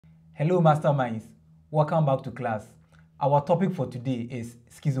Hello masterminds, welcome back to class. Our topic for today is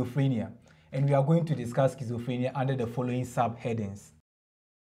schizophrenia, and we are going to discuss schizophrenia under the following subheadings.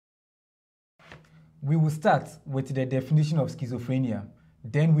 We will start with the definition of schizophrenia,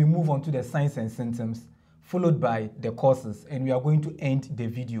 then we move on to the signs and symptoms, followed by the causes, and we are going to end the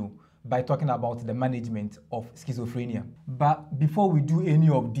video by talking about the management of schizophrenia. But before we do any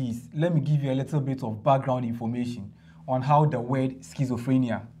of these, let me give you a little bit of background information on how the word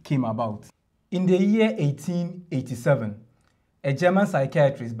schizophrenia came about. In the year 1887, a German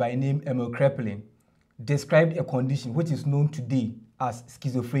psychiatrist by name Emil Kraepelin described a condition which is known today as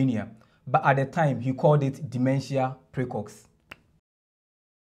schizophrenia, but at the time he called it dementia praecox.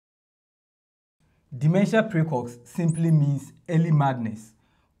 Dementia praecox simply means early madness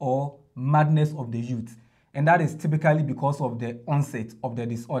or madness of the youth, and that is typically because of the onset of the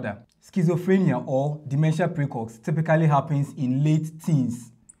disorder. Schizophrenia or dementia praecox typically happens in late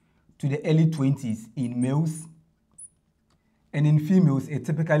teens to the early 20s in males, and in females it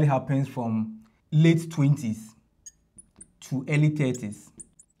typically happens from late 20s to early 30s.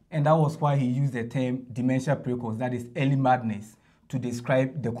 And that was why he used the term dementia praecox, that is early madness, to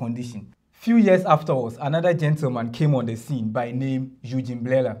describe the condition. Few years afterwards, another gentleman came on the scene by name Eugen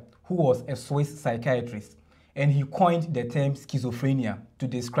Bleuler, who was a Swiss psychiatrist, and he coined the term schizophrenia to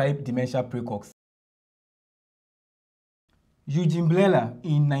describe dementia praecox. Eugen Bleuler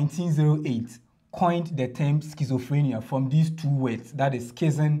in 1908 coined the term schizophrenia from these two words, that is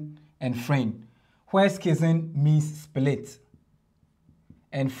schism and phren, where schism means split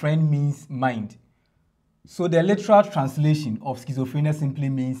and phren means mind. So the literal translation of schizophrenia simply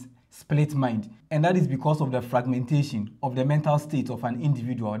means split mind, and that is because of the fragmentation of the mental state of an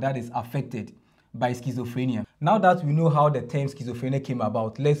individual that is affected by schizophrenia. Now that we know how the term schizophrenia came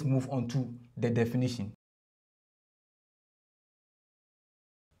about, let's move on to the definition.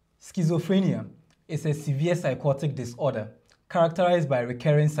 Schizophrenia is a severe psychotic disorder characterized by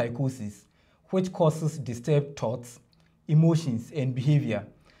recurrent psychosis, which causes disturbed thoughts, emotions, and behavior,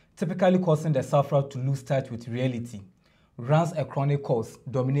 typically causing the sufferer to lose touch with reality, runs a chronic course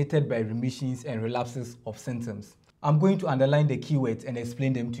dominated by remissions and relapses of symptoms. I'm going to underline the keywords and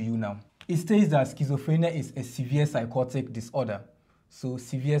explain them to you now. It states that schizophrenia is a severe psychotic disorder. So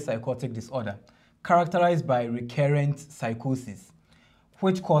severe psychotic disorder characterized by recurrent psychosis,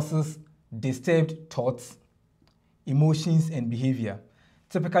 which causes disturbed thoughts, emotions, and behavior,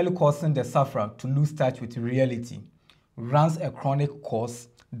 typically causing the sufferer to lose touch with reality, runs a chronic course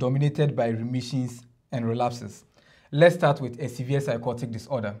dominated by remissions and relapses. Let's start with a severe psychotic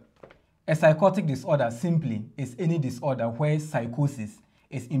disorder. A psychotic disorder simply is any disorder where psychosis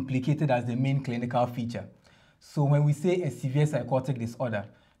is implicated as the main clinical feature. So when we say a severe psychotic disorder,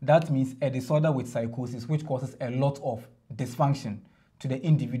 that means a disorder with psychosis which causes a lot of dysfunction to the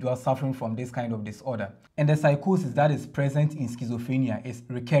individual suffering from this kind of disorder. And the psychosis that is present in schizophrenia is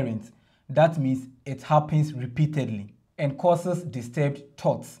recurrent. That means it happens repeatedly and causes disturbed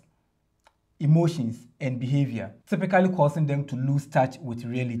thoughts, emotions, and behavior, typically causing them to lose touch with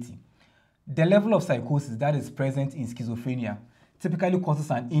reality. The level of psychosis that is present in schizophrenia typically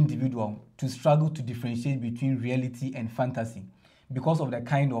causes an individual to struggle to differentiate between reality and fantasy because of the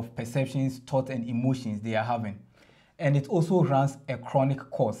kind of perceptions, thoughts, and emotions they are having. And it also runs a chronic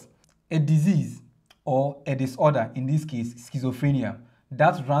course. A disease or a disorder, in this case schizophrenia,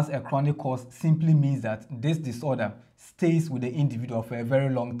 that runs a chronic course simply means that this disorder stays with the individual for a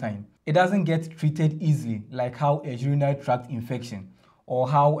very long time. It doesn't get treated easily like how a urinary tract infection or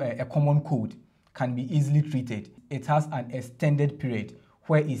how a common cold can be easily treated. It has an extended period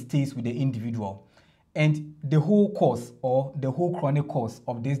where it stays with the individual. And the whole course or the whole chronic course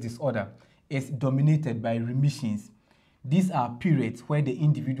of this disorder is dominated by remissions. These are periods where the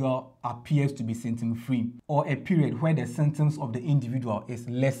individual appears to be symptom-free, or a period where the symptoms of the individual is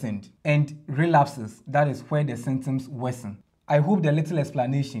lessened, and relapses, that is where the symptoms worsen. I hope the little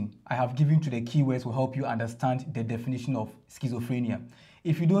explanation I have given to the keywords will help you understand the definition of schizophrenia.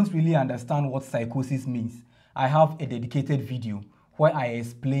 If you don't really understand what psychosis means, I have a dedicated video where I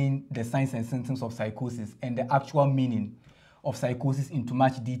explain the signs and symptoms of psychosis and the actual meaning of psychosis into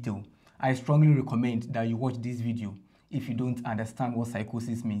much detail. I strongly recommend that you watch this video if you don't understand what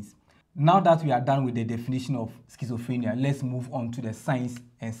psychosis means. Now that we are done with the definition of schizophrenia, let's move on to the signs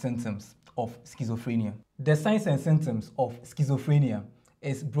and symptoms of schizophrenia. The signs and symptoms of schizophrenia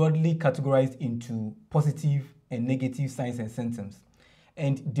is broadly categorized into positive and negative signs and symptoms.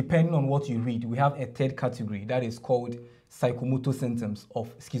 And depending on what you read, we have a third category that is called psychomotor symptoms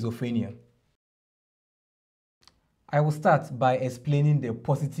of schizophrenia. I will start by explaining the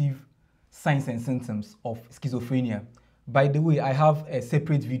positive signs and symptoms of schizophrenia. By the way, I have a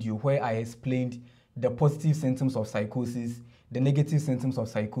separate video where I explained the positive symptoms of psychosis, the negative symptoms of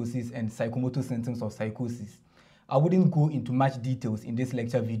psychosis, and psychomotor symptoms of psychosis. I wouldn't go into much details in this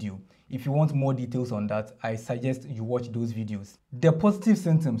lecture video. If you want more details on that, I suggest you watch those videos. The positive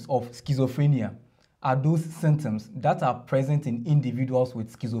symptoms of schizophrenia are those symptoms that are present in individuals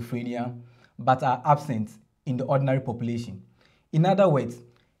with schizophrenia but are absent in the ordinary population. In other words,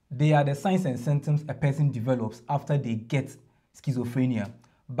 they are the signs and symptoms a person develops after they get schizophrenia,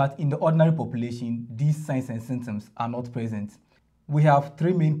 but in the ordinary population, these signs and symptoms are not present. We have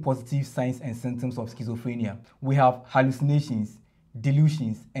three main positive signs and symptoms of schizophrenia. We have hallucinations,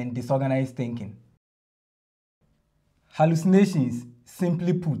 delusions, and disorganized thinking. Hallucinations,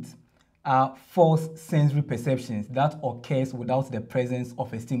 simply put, are false sensory perceptions that occurs without the presence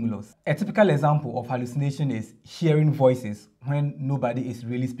of a stimulus. A typical example of hallucination is hearing voices when nobody is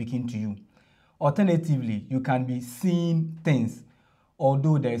really speaking to you. Alternatively, you can be seeing things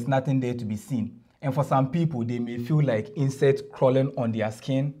although there is nothing there to be seen. And for some people, they may feel like insects crawling on their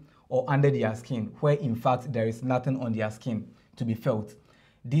skin or under their skin, where in fact there is nothing on their skin to be felt.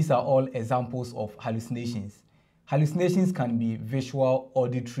 These are all examples of hallucinations. Hallucinations can be visual,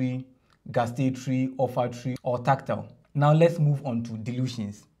 auditory, gustatory, olfactory, or tactile. Now let's move on to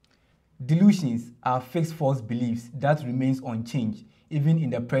delusions. Delusions are fixed false beliefs that remains unchanged even in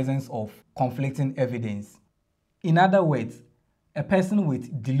the presence of conflicting evidence. In other words, a person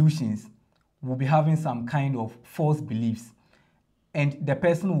with delusions will be having some kind of false beliefs, and the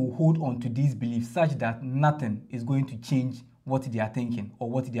person will hold on to these beliefs such that nothing is going to change what they are thinking or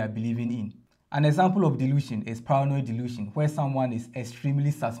what they are believing in. An example of delusion is paranoid delusion, where someone is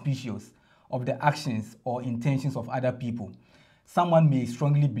extremely suspicious of the actions or intentions of other people. Someone may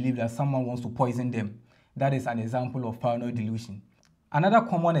strongly believe that someone wants to poison them. That is an example of paranoid delusion. Another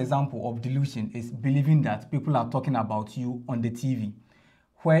common example of delusion is believing that people are talking about you on the TV,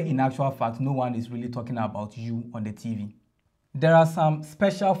 where in actual fact no one is really talking about you on the TV. There are some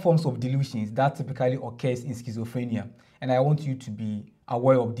special forms of delusions that typically occurs in schizophrenia, and I want you to be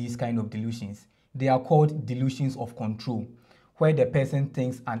aware of these kind of delusions. They are called delusions of control, where the person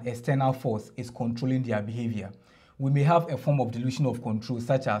thinks an external force is controlling their behavior. We may have a form of delusion of control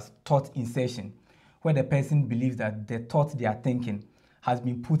such as thought insertion, where the person believes that the thought they are thinking has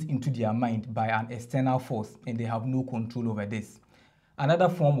been put into their mind by an external force and they have no control over this. Another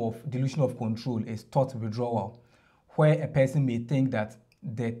form of delusion of control is thought withdrawal, where a person may think that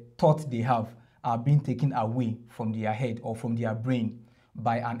the thoughts they have are being taken away from their head or from their brain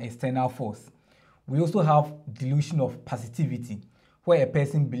by an external force. We also have delusion of passivity, where a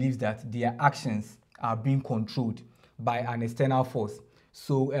person believes that their actions are being controlled by an external force.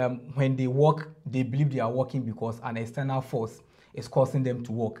 So when they walk, they believe they are walking because an external force is causing them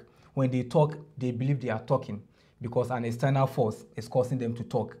to walk. When they talk, they believe they are talking because an external force is causing them to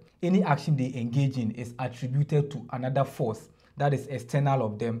talk. Any action they engage in is attributed to another force that is external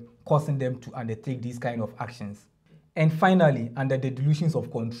of them, causing them to undertake these kind of actions. And finally, under the delusions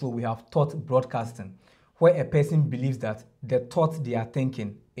of control, we have thought broadcasting, where a person believes that the thought they are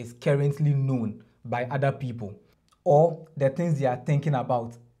thinking is currently known by other people, or the things they are thinking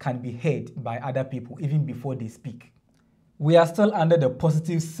about can be heard by other people even before they speak. We are still under the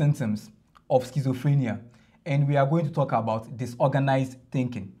positive symptoms of schizophrenia, and we are going to talk about disorganized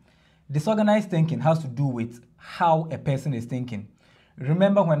thinking. Disorganized thinking has to do with how a person is thinking.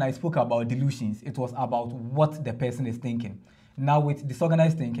 Remember when I spoke about delusions, it was about what the person is thinking. Now with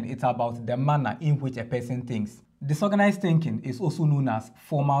disorganized thinking, it's about the manner in which a person thinks. Disorganized thinking is also known as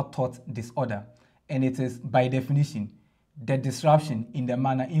formal thought disorder, and it is, by definition, the disruption in the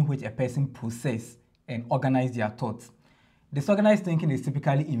manner in which a person processes and organizes their thoughts. Disorganized thinking is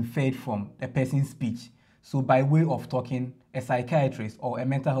typically inferred from a person's speech. So by way of talking, a psychiatrist or a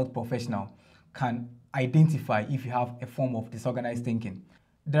mental health professional can identify if you have a form of disorganized thinking.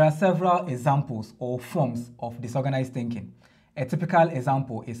 There are several examples or forms of disorganized thinking. A typical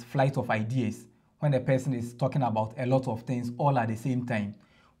example is flight of ideas, when a person is talking about a lot of things all at the same time.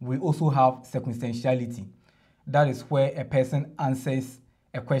 We also have circumstantiality. That is where a person answers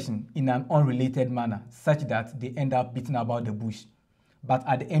a question in an unrelated manner, such that they end up beating about the bush. But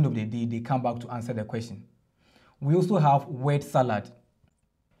at the end of the day, they come back to answer the question. We also have word salad.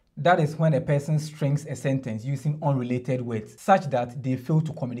 That is when a person strings a sentence using unrelated words, such that they fail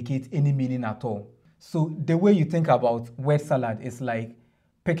to communicate any meaning at all. So the way you think about word salad is like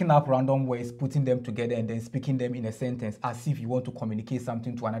picking up random words, putting them together, and then speaking them in a sentence as if you want to communicate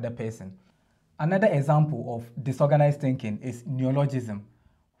something to another person. Another example of disorganized thinking is neologism,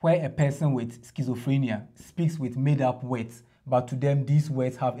 where a person with schizophrenia speaks with made-up words, but to them these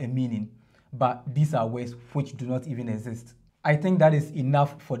words have a meaning. but these are words which do not even exist. I think that is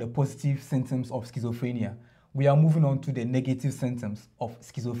enough for the positive symptoms of schizophrenia. We are moving on to the negative symptoms of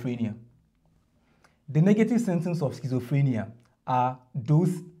schizophrenia. The negative symptoms of schizophrenia are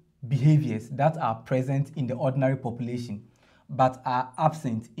those behaviors that are present in the ordinary population but are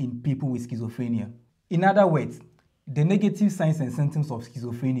absent in people with schizophrenia. In other words, the negative signs and symptoms of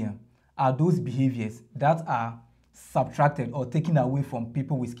schizophrenia are those behaviors that are subtracted or taken away from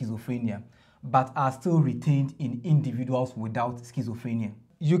people with schizophrenia but are still retained in individuals without schizophrenia.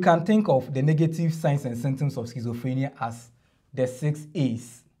 You can think of the negative signs and symptoms of schizophrenia as the 6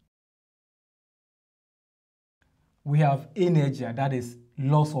 A's. We have anergia, that is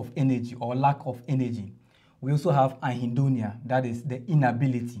loss of energy or lack of energy. We also have anhedonia, that is the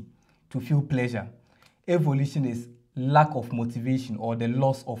inability to feel pleasure. Avolition is lack of motivation or the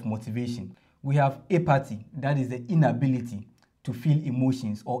loss of motivation. We have apathy, that is the inability to feel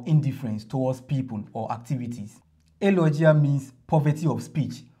emotions or indifference towards people or activities. Alogia means poverty of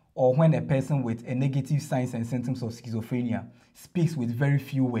speech, or when a person with a negative signs and symptoms of schizophrenia speaks with very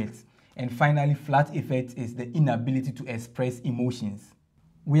few words. And finally, flat affect is the inability to express emotions.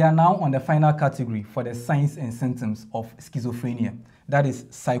 We are now on the final category for the signs and symptoms of schizophrenia, that is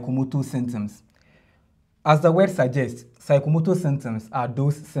psychomotor symptoms. As the word suggests, psychomotor symptoms are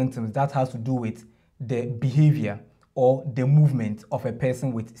those symptoms that has to do with the behavior or the movement of a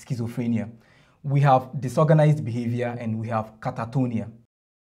person with schizophrenia. We have disorganized behavior and we have catatonia.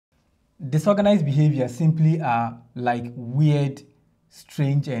 Disorganized behavior simply are like weird,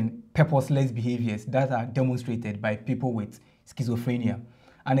 strange and purposeless behaviors that are demonstrated by people with schizophrenia.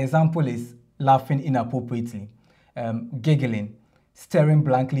 An example is laughing inappropriately, giggling, staring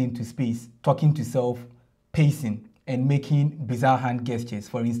blankly into space, talking to self, pacing, and making bizarre hand gestures,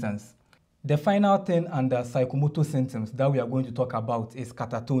 for instance. The final thing under psychomotor symptoms that we are going to talk about is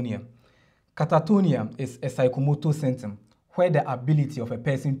catatonia. Catatonia is a psychomotor symptom where the ability of a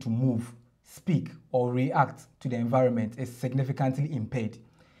person to move, speak, or react to the environment is significantly impaired.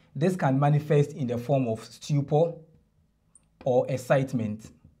 This can manifest in the form of stupor or excitement.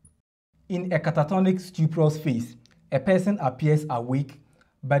 In a catatonic stuporous phase, a person appears awake,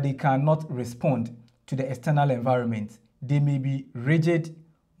 but they cannot respond to the external environment. They may be rigid,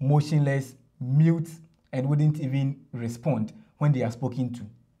 motionless, mute, and wouldn't even respond when they are spoken to.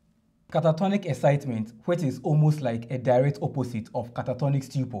 Catatonic excitement, which is almost like a direct opposite of catatonic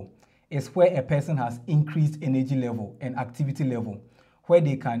stupor, is where a person has increased energy level and activity level, where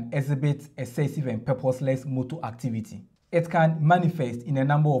they can exhibit excessive and purposeless motor activity. It can manifest in a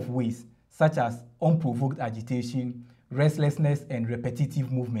number of ways, such as unprovoked agitation, restlessness, and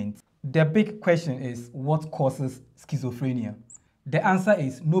repetitive movement. The big question is, what causes schizophrenia? The answer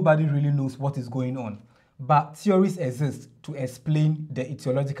is nobody really knows what is going on, but theories exist to explain the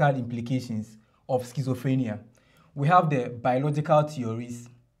etiological implications of schizophrenia. We have the biological theories,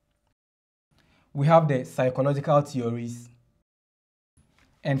 we have the psychological theories,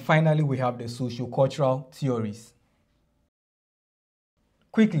 and finally we have the sociocultural theories.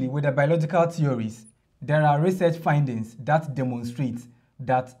 Quickly, with the biological theories, there are research findings that demonstrate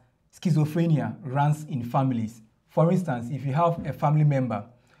that schizophrenia runs in families. For instance, if you have a family member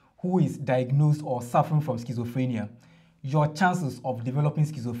who is diagnosed or suffering from schizophrenia, your chances of developing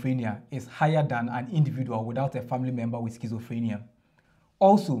schizophrenia is higher than an individual without a family member with schizophrenia.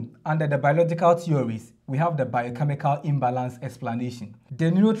 Also, under the biological theories, we have the biochemical imbalance explanation. The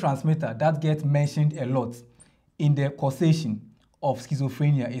neurotransmitter that gets mentioned a lot in the causation of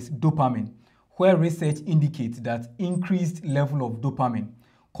schizophrenia is dopamine, where research indicates that increased level of dopamine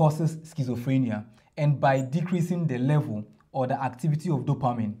causes schizophrenia, and by decreasing the level or the activity of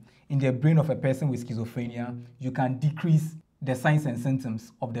dopamine in the brain of a person with schizophrenia, you can decrease the signs and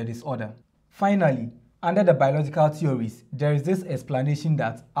symptoms of the disorder. Finally, under the biological theories, there is this explanation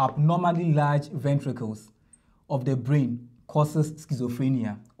that abnormally large ventricles of the brain causes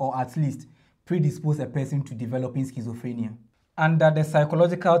schizophrenia, or at least predispose a person to developing schizophrenia. Under the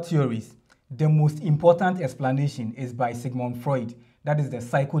psychological theories, the most important explanation is by Sigmund Freud, that is the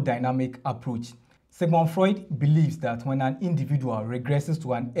psychodynamic approach. Sigmund Freud believes that when an individual regresses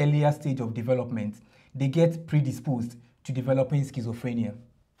to an earlier stage of development, they get predisposed to developing schizophrenia.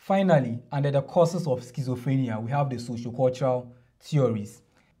 Finally, under the causes of schizophrenia, we have the sociocultural theories.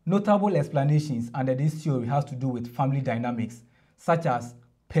 Notable explanations under this theory has to do with family dynamics, such as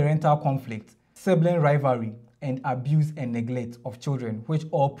parental conflict, sibling rivalry, and abuse and neglect of children, which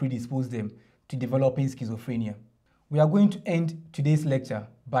all predispose them to developing schizophrenia. We are going to end today's lecture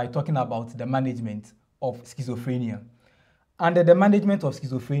by talking about the management of schizophrenia. Under the management of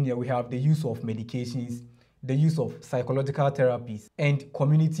schizophrenia, we have the use of medications, the use of psychological therapies, and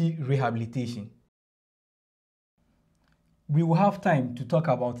community rehabilitation. We will have time to talk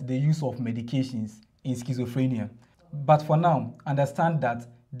about the use of medications in schizophrenia. But for now, understand that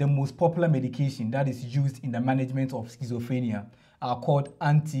the most popular medication that is used in the management of schizophrenia are called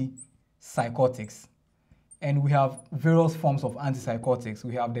antipsychotics. And we have various forms of antipsychotics.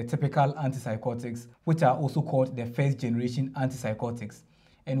 We have the typical antipsychotics, which are also called the first generation antipsychotics.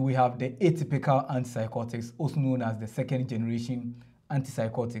 And we have the atypical antipsychotics, also known as the second generation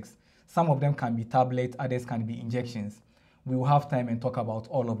antipsychotics. Some of them can be tablets, others can be injections. We will have time and talk about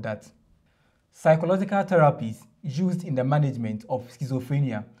all of that. Psychological therapies used in the management of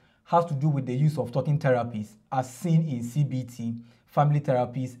schizophrenia has to do with the use of talking therapies as seen in CBT, family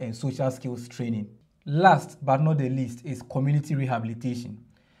therapies, and social skills training. Last but not the least is community rehabilitation.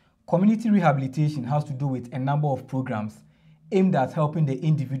 Community rehabilitation has to do with a number of programs aimed at helping the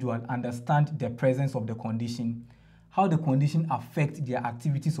individual understand the presence of the condition, how the condition affects their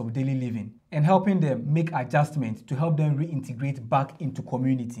activities of daily living, and helping them make adjustments to help them reintegrate back into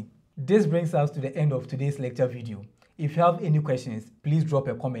community. This brings us to the end of today's lecture video. If you have any questions, please drop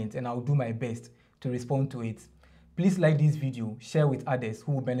a comment and I'll do my best to respond to it. Please like this video, share with others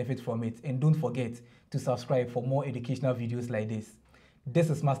who will benefit from it, and don't forget to subscribe for more educational videos like this. This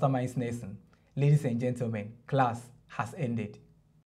is Masterminds Nelson. Ladies and gentlemen, class has ended.